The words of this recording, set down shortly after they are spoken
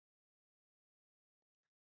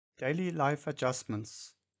Daily life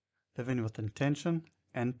adjustments, living with intention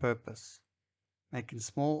and purpose. Making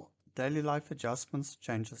small daily life adjustments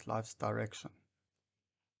changes life's direction.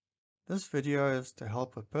 This video is to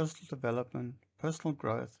help with personal development, personal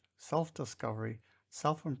growth, self-discovery,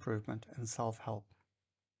 self-improvement, and self-help.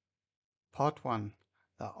 Part 1.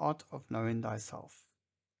 The Art of Knowing Thyself.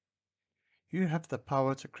 You have the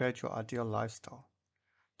power to create your ideal lifestyle.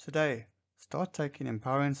 Today, start taking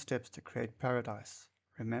empowering steps to create paradise.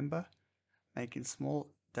 Remember, making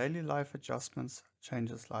small daily life adjustments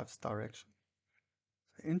changes life's direction.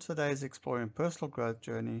 So in today's Exploring Personal Growth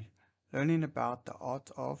journey, learning about the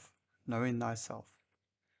art of knowing thyself.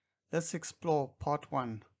 Let's explore part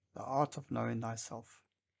 1, the art of knowing thyself.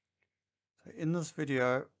 So in this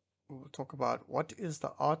video, we will talk about what is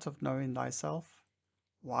the art of knowing thyself,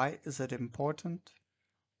 why is it important,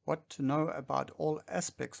 what to know about all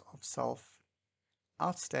aspects of self,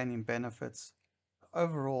 outstanding benefits,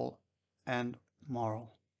 overall and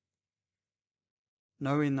moral.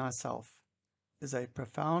 Knowing thyself is a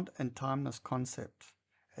profound and timeless concept.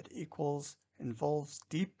 It involves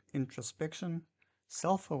deep introspection,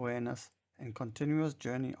 self-awareness, and continuous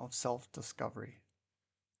journey of self-discovery.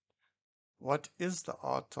 What is the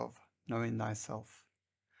art of knowing thyself?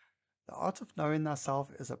 The art of knowing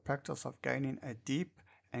thyself is a practice of gaining a deep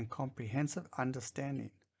and comprehensive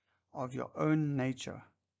understanding of your own nature,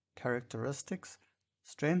 characteristics,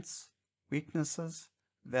 strengths, weaknesses,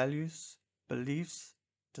 values, beliefs,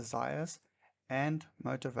 desires, and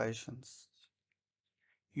motivations.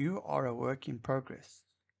 You are a work in progress.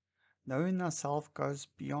 Knowing thyself goes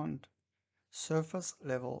beyond surface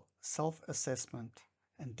level self-assessment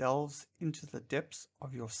and delves into the depths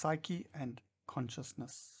of your psyche and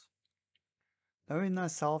consciousness. Knowing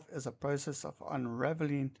thyself is a process of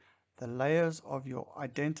unraveling the layers of your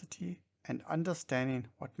identity and understanding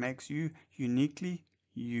what makes you uniquely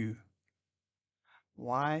you.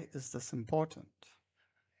 Why is this important?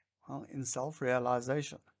 Well, in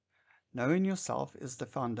self-realization. Knowing yourself is the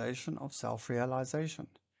foundation of self-realization.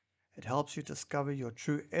 It helps you discover your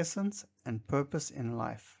true essence and purpose in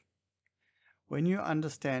life. When you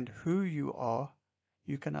understand who you are,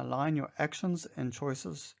 you can align your actions and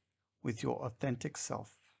choices with your authentic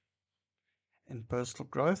self. In personal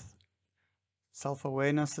growth,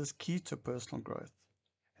 self-awareness is key to personal growth.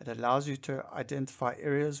 It allows you to identify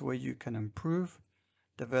areas where you can improve,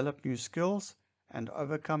 develop new skills, and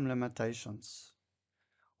overcome limitations.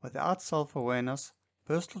 Without self-awareness,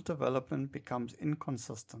 personal development becomes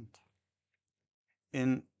inconsistent.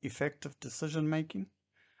 In effective decision-making,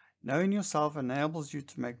 knowing yourself enables you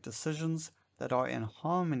to make decisions that are in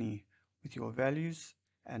harmony with your values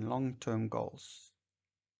and long-term goals.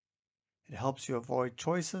 It helps you avoid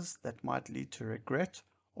choices that might lead to regret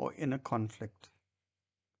or inner conflict.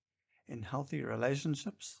 In healthy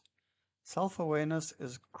relationships, self-awareness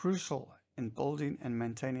is crucial in building and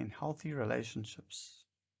maintaining healthy relationships.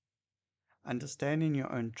 Understanding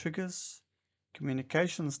your own triggers,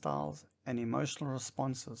 communication styles, and emotional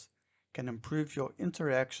responses can improve your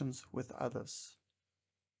interactions with others.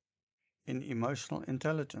 In emotional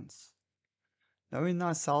intelligence, knowing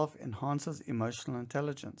thyself enhances emotional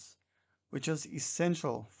intelligence, which is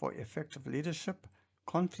essential for effective leadership,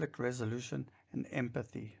 conflict resolution, and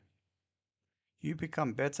empathy. You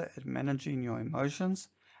become better at managing your emotions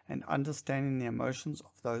and understanding the emotions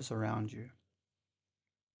of those around you.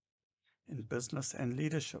 In business and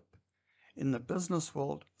leadership, in the business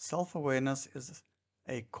world, self-awareness is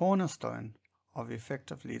a cornerstone of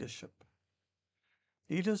effective leadership.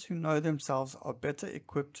 Leaders who know themselves are better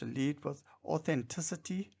equipped to lead with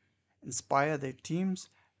authenticity, inspire their teams,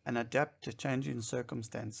 and adapt to changing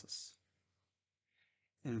circumstances.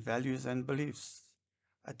 In values and beliefs,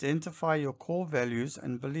 identify your core values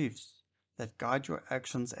and beliefs that guide your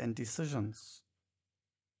actions and decisions.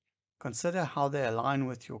 Consider how they align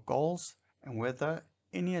with your goals and whether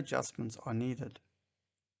any adjustments are needed.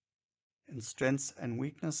 In strengths and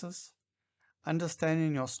weaknesses,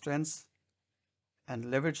 understanding your strengths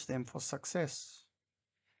and leverage them for success.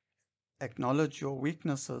 Acknowledge your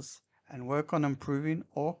weaknesses and work on improving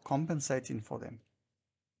or compensating for them.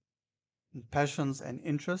 In passions and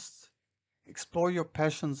interests, explore your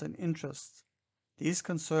passions and interests. These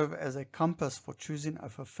can serve as a compass for choosing a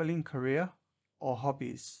fulfilling career or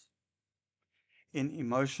hobbies. In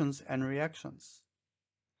emotions and reactions,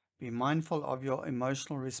 be mindful of your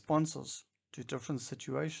emotional responses to different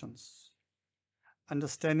situations.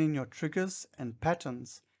 Understanding your triggers and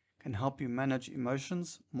patterns can help you manage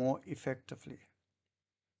emotions more effectively.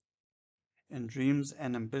 In dreams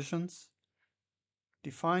and ambitions,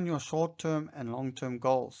 define your short-term and long-term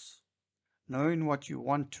goals. Knowing what you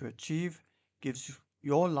want to achieve gives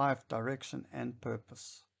your life direction and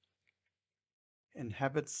purpose. In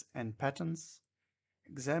habits and patterns,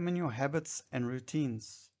 examine your habits and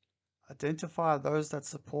routines. Identify those that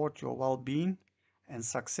support your well-being and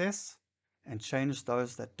success and change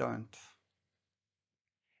those that don't.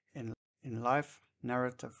 In life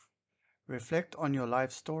narrative, reflect on your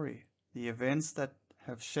life story, the events that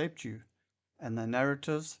have shaped you, and the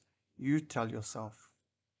narratives you tell yourself.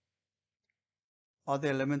 Are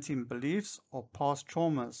there limiting beliefs or past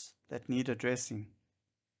traumas that need addressing?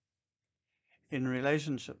 In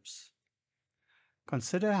relationships,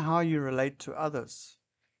 consider how you relate to others,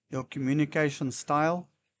 your communication style,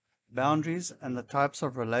 boundaries, and the types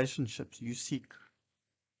of relationships you seek.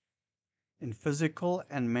 In physical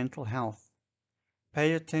and mental health,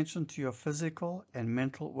 pay attention to your physical and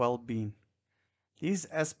mental well-being. These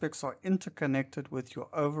aspects are interconnected with your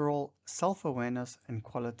overall self-awareness and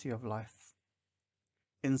quality of life.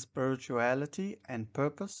 In spirituality and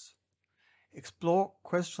purpose, explore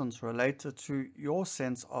questions related to your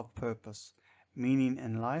sense of purpose, meaning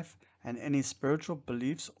in life, and any spiritual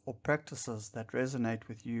beliefs or practices that resonate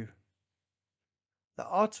with you. The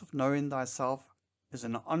art of knowing thyself is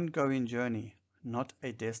an ongoing journey, not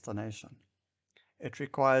a destination. It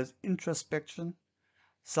requires introspection,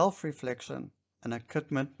 self-reflection, and a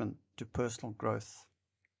commitment to personal growth.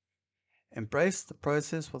 Embrace the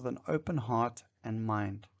process with an open heart and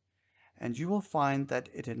mind, and you will find that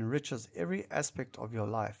it enriches every aspect of your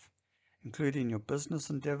life, including your business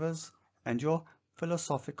endeavors and your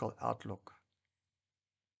philosophical outlook.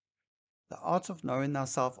 The art of knowing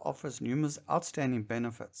thyself offers numerous outstanding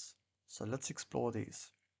benefits, so let's explore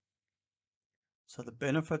these. So the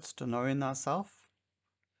benefits to knowing thyself: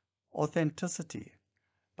 authenticity.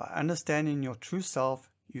 By understanding your true self,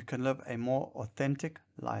 you can live a more authentic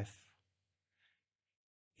life.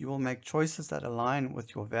 You will make choices that align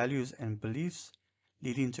with your values and beliefs,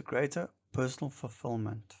 leading to greater personal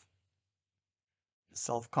fulfillment.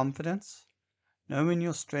 Self-confidence. Knowing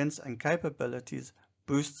your strengths and capabilities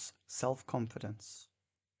boosts self-confidence.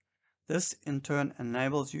 This in turn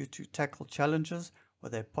enables you to tackle challenges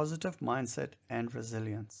with a positive mindset and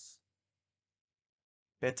resilience.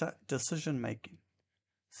 Better decision making.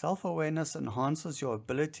 Self-awareness enhances your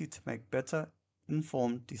ability to make better,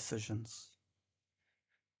 informed decisions.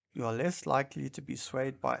 You are less likely to be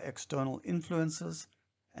swayed by external influences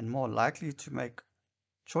and more likely to make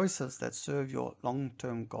choices that serve your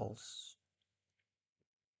long-term goals.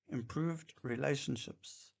 Improved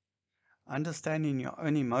relationships. Understanding your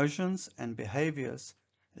own emotions and behaviors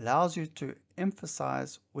allows you to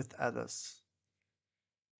empathize with others,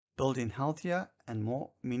 building healthier and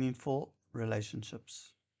more meaningful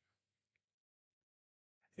relationships.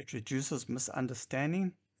 It reduces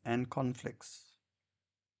misunderstanding and conflicts.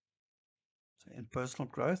 So in personal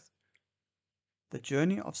growth, the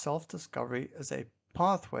journey of self-discovery is a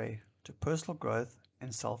pathway to personal growth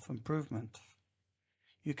and self-improvement.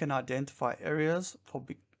 You can identify areas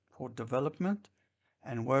for development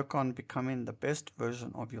and work on becoming the best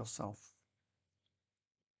version of yourself.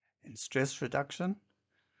 In stress reduction,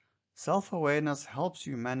 self-awareness helps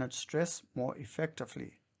you manage stress more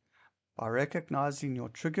effectively by recognizing your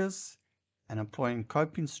triggers and employing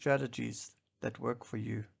coping strategies that work for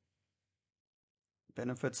you.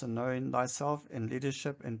 Benefits of knowing thyself in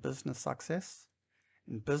leadership and business success.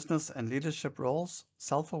 In business and leadership roles,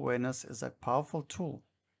 self-awareness is a powerful tool.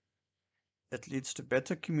 It leads to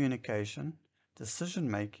better communication,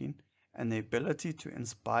 decision-making, and the ability to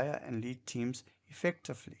inspire and lead teams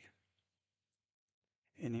effectively.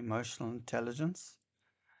 In emotional intelligence,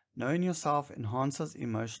 knowing yourself enhances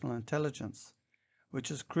emotional intelligence,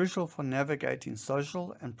 which is crucial for navigating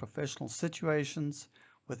social and professional situations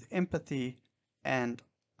with empathy and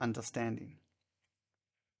understanding.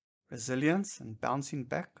 Resilience and bouncing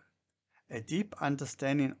back. A deep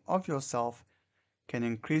understanding of yourself can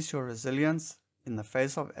increase your resilience in the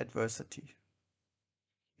face of adversity.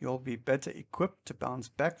 You'll be better equipped to bounce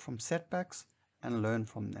back from setbacks and learn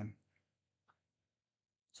from them.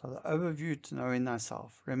 So the overview to knowing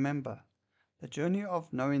thyself. Remember, the journey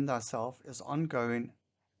of knowing thyself is ongoing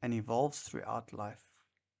and evolves throughout life.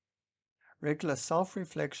 Regular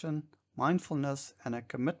self-reflection, mindfulness, and a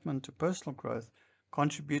commitment to personal growth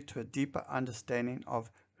contribute to a deeper understanding of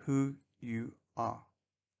who you are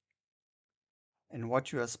and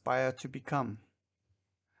what you aspire to become.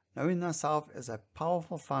 Knowing thyself is a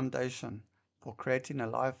powerful foundation for creating a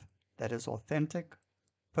life that is authentic,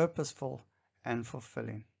 purposeful, and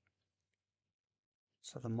fulfilling.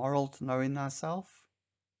 So the moral to knowing thyself?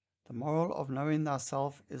 The moral of knowing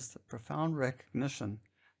thyself is the profound recognition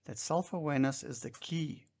that self-awareness is the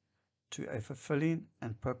key to a fulfilling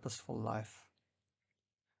and purposeful life.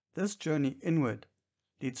 This journey inward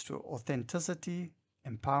leads to authenticity,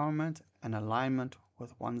 empowerment, and alignment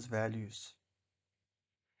with one's values.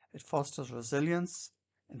 It fosters resilience,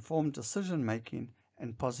 informed decision making,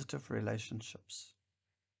 and positive relationships.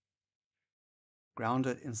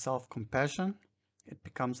 Grounded in self-compassion, it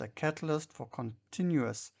becomes a catalyst for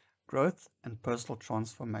continuous growth and personal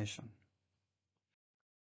transformation.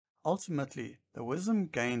 Ultimately, the wisdom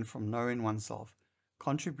gained from knowing oneself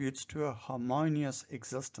contributes to a harmonious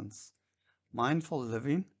existence, mindful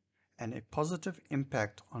living, and a positive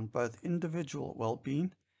impact on both individual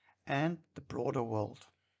well-being and the broader world.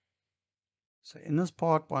 So in this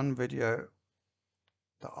part 1 video,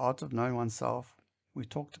 The Art of Knowing Oneself, we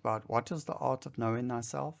talked about what is the art of knowing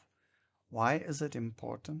thyself, why is it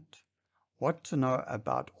important, what to know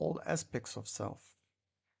about all aspects of self,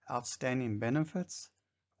 outstanding benefits,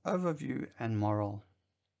 overview, and moral.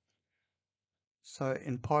 So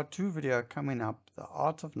in part 2 video coming up, The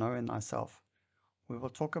Art of Knowing Thyself, we will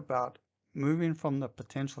talk about moving from the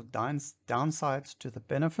potential downsides to the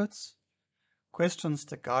benefits, questions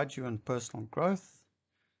to guide you in personal growth,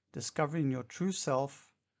 discovering your true self,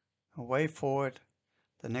 a way forward,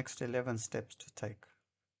 the next 11 steps to take.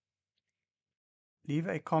 Leave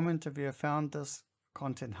a comment if you have found this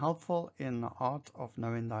content helpful in the art of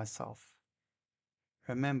knowing thyself.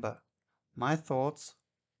 Remember, my thoughts,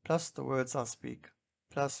 plus the words I speak,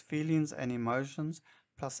 plus feelings and emotions,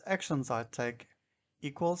 plus actions I take,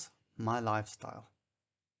 equals my lifestyle.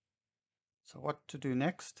 So what to do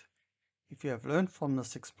next? If you have learned from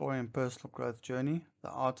this exploring personal growth journey, the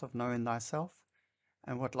art of knowing thyself,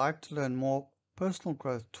 and would like to learn more personal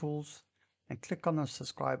growth tools, then click on the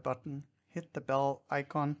subscribe button, hit the bell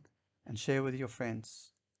icon, and share with your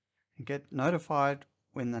friends. And get notified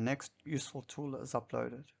when the next useful tool is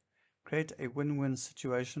uploaded. Create a win-win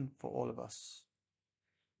situation for all of us.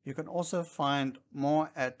 You can also find more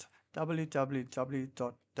at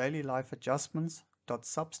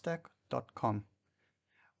www.dailylifeadjustments.substack.com.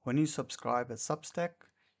 When you subscribe at Substack,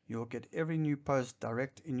 you'll get every new post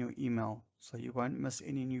direct in your email, so you won't miss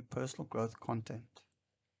any new personal growth content.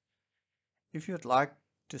 If you'd like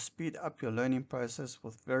to speed up your learning process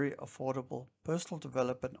with very affordable personal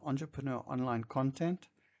development entrepreneur online content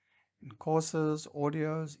in courses,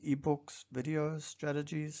 audios, ebooks, videos,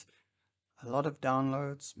 strategies, a lot of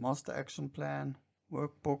downloads, master action plan,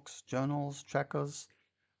 workbooks, journals, trackers,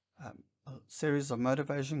 a series of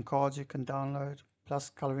motivation cards you can download, plus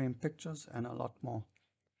coloring pictures, and a lot more.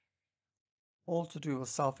 All to do with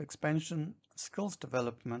self-expansion, skills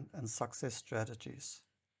development, and success strategies.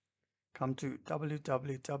 Come to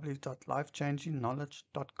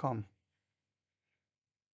www.lifechangingknowledge.com.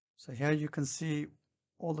 So here you can see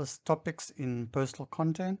all the topics in personal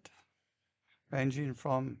content, ranging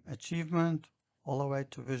from achievement all the way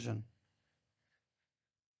to vision.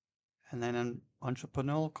 And then in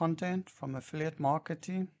entrepreneurial content, from affiliate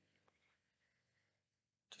marketing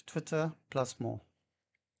to Twitter, plus more.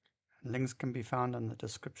 And links can be found in the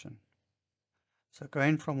description. So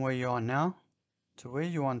going from where you are now to where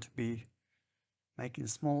you want to be, making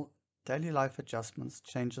small daily life adjustments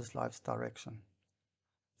changes life's direction.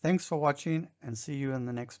 Thanks for watching, and see you in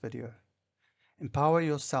the next video. Empower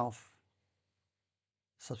yourself.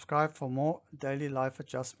 Subscribe for more daily life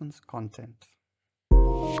adjustments content.